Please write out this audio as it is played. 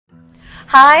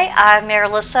Hi, I'm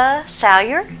Marilissa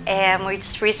Salyer, and we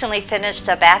just recently finished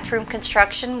a bathroom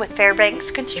construction with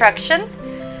Fairbanks Construction.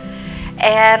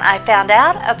 And I found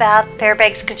out about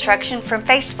Fairbanks Construction from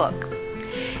Facebook,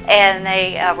 and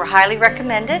they were highly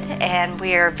recommended, and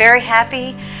we are very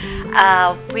happy.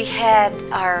 We had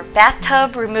our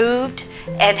bathtub removed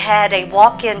and had a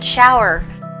walk-in shower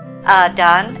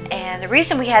done, and the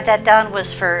reason we had that done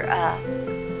was for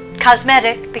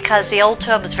cosmetic, because the old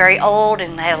tub was very old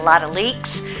and had a lot of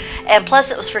leaks, and plus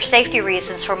it was for safety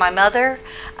reasons for my mother.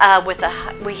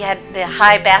 We had the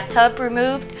high bathtub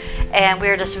removed, and we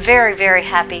are just very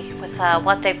happy with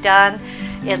what they've done.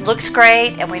 It looks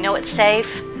great, and we know it's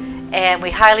safe, and we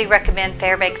highly recommend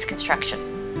Fairbanks Construction.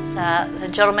 The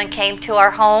gentleman came to our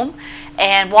home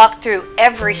and walked through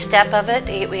every step of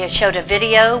it. We showed a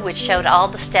video which showed all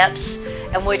the steps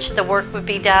in which the work would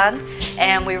be done,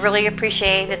 and we really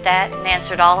appreciated that and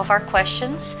answered all of our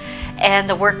questions. And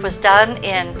the work was done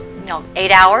in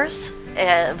 8 hours.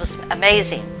 It was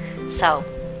amazing. So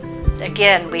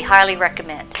again, we highly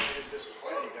recommend.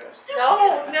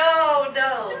 No.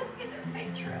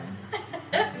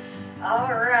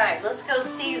 All right, let's go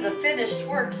see the finished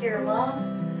work here, Mom.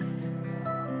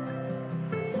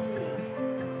 Let's see.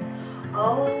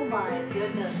 Oh my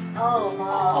goodness. Oh,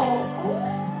 Mom.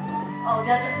 Oh,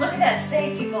 look at that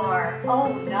safety bar.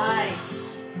 Oh,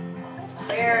 nice.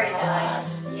 Very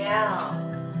nice. Yeah.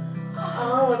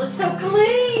 Oh, it looks so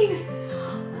clean.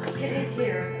 Let's get in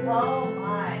here. Oh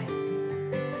my.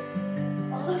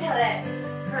 Oh, look how that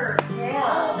curves.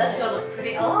 Yeah, that's gonna look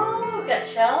pretty. Oh, we've got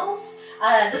shelves.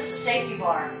 This is a safety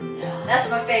bar. Yeah. That's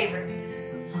my favorite.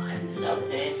 I'm so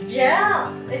good.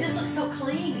 Yeah, it just looks so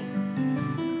clean.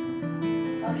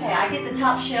 Okay, I get the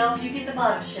top shelf, you get the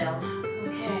bottom shelf.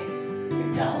 Okay.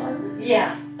 You're going?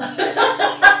 Yeah.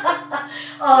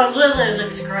 Oh, it really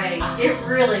looks great. It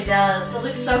really does. It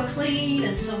looks so clean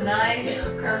and so nice.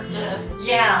 Get our curtain up.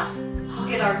 Yeah. We'll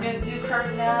get our new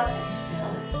curtain up. It's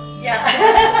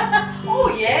Yeah. Oh,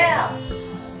 yeah.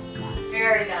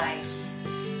 Very nice.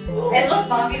 Ooh. And look,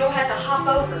 Mom, you don't have to hop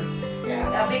over.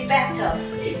 Yeah. A big bathtub.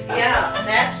 Yeah,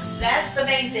 that's the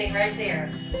main thing right there.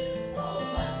 Oh,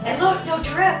 wow. And look, no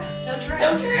drip. No drip.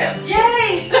 No drip.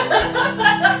 Yay!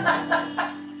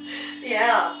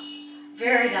 Yeah.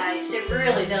 Very nice. It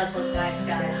really does look nice,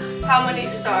 guys. How many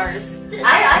stars?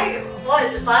 What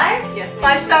is it, 5? Yes, ma'am.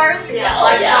 5 stars? Yeah,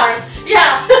 Five yeah. stars.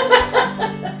 Yeah.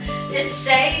 It's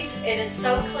safe, and it's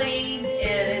so clean,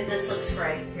 and it just looks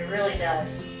great. It really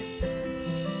does.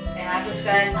 And I'm just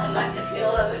glad. I like the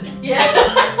feel of it. Yeah.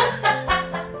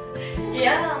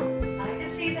 Yeah, I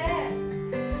can see that.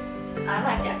 I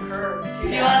like that curve. Do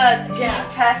you want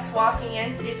to test walking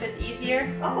in, see if it's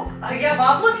easier? Oh, yeah,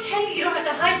 Mom, look, hey, you don't have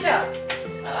to high jump.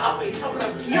 I'll be holding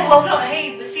up. You hold on,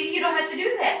 hey, but see, you don't have to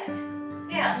do that.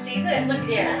 Yeah, see that? Look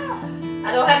there.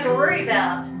 I don't have to worry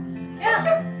about.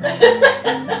 Yeah.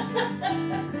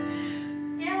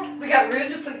 Yeah, we got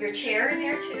room to put your chair in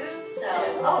there too, so.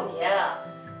 Oh, yeah.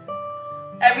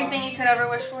 Everything you could ever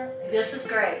wish for? This is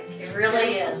great. It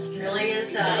really is. It really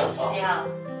is nice. Yeah.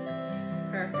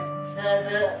 Perfect.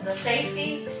 The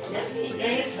safety. Yes.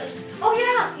 Oh,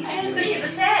 yeah. He said he was going to give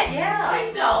us that. Yeah.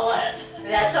 I know it.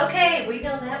 That's okay. We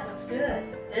know that one's good.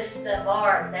 The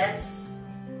bar, that's,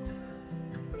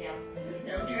 yeah.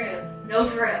 No drip. No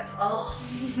drip. Oh.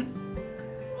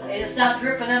 And it's not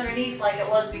dripping underneath like it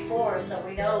was before, so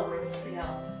we know it's,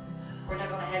 we're not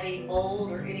going to have any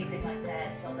mold or anything like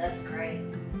that, so that's great.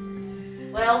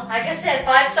 Well, like I said,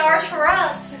 5 stars for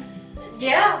us.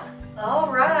 Yeah.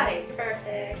 All right.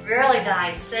 Perfect. Really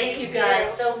nice. Thank you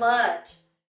guys so much.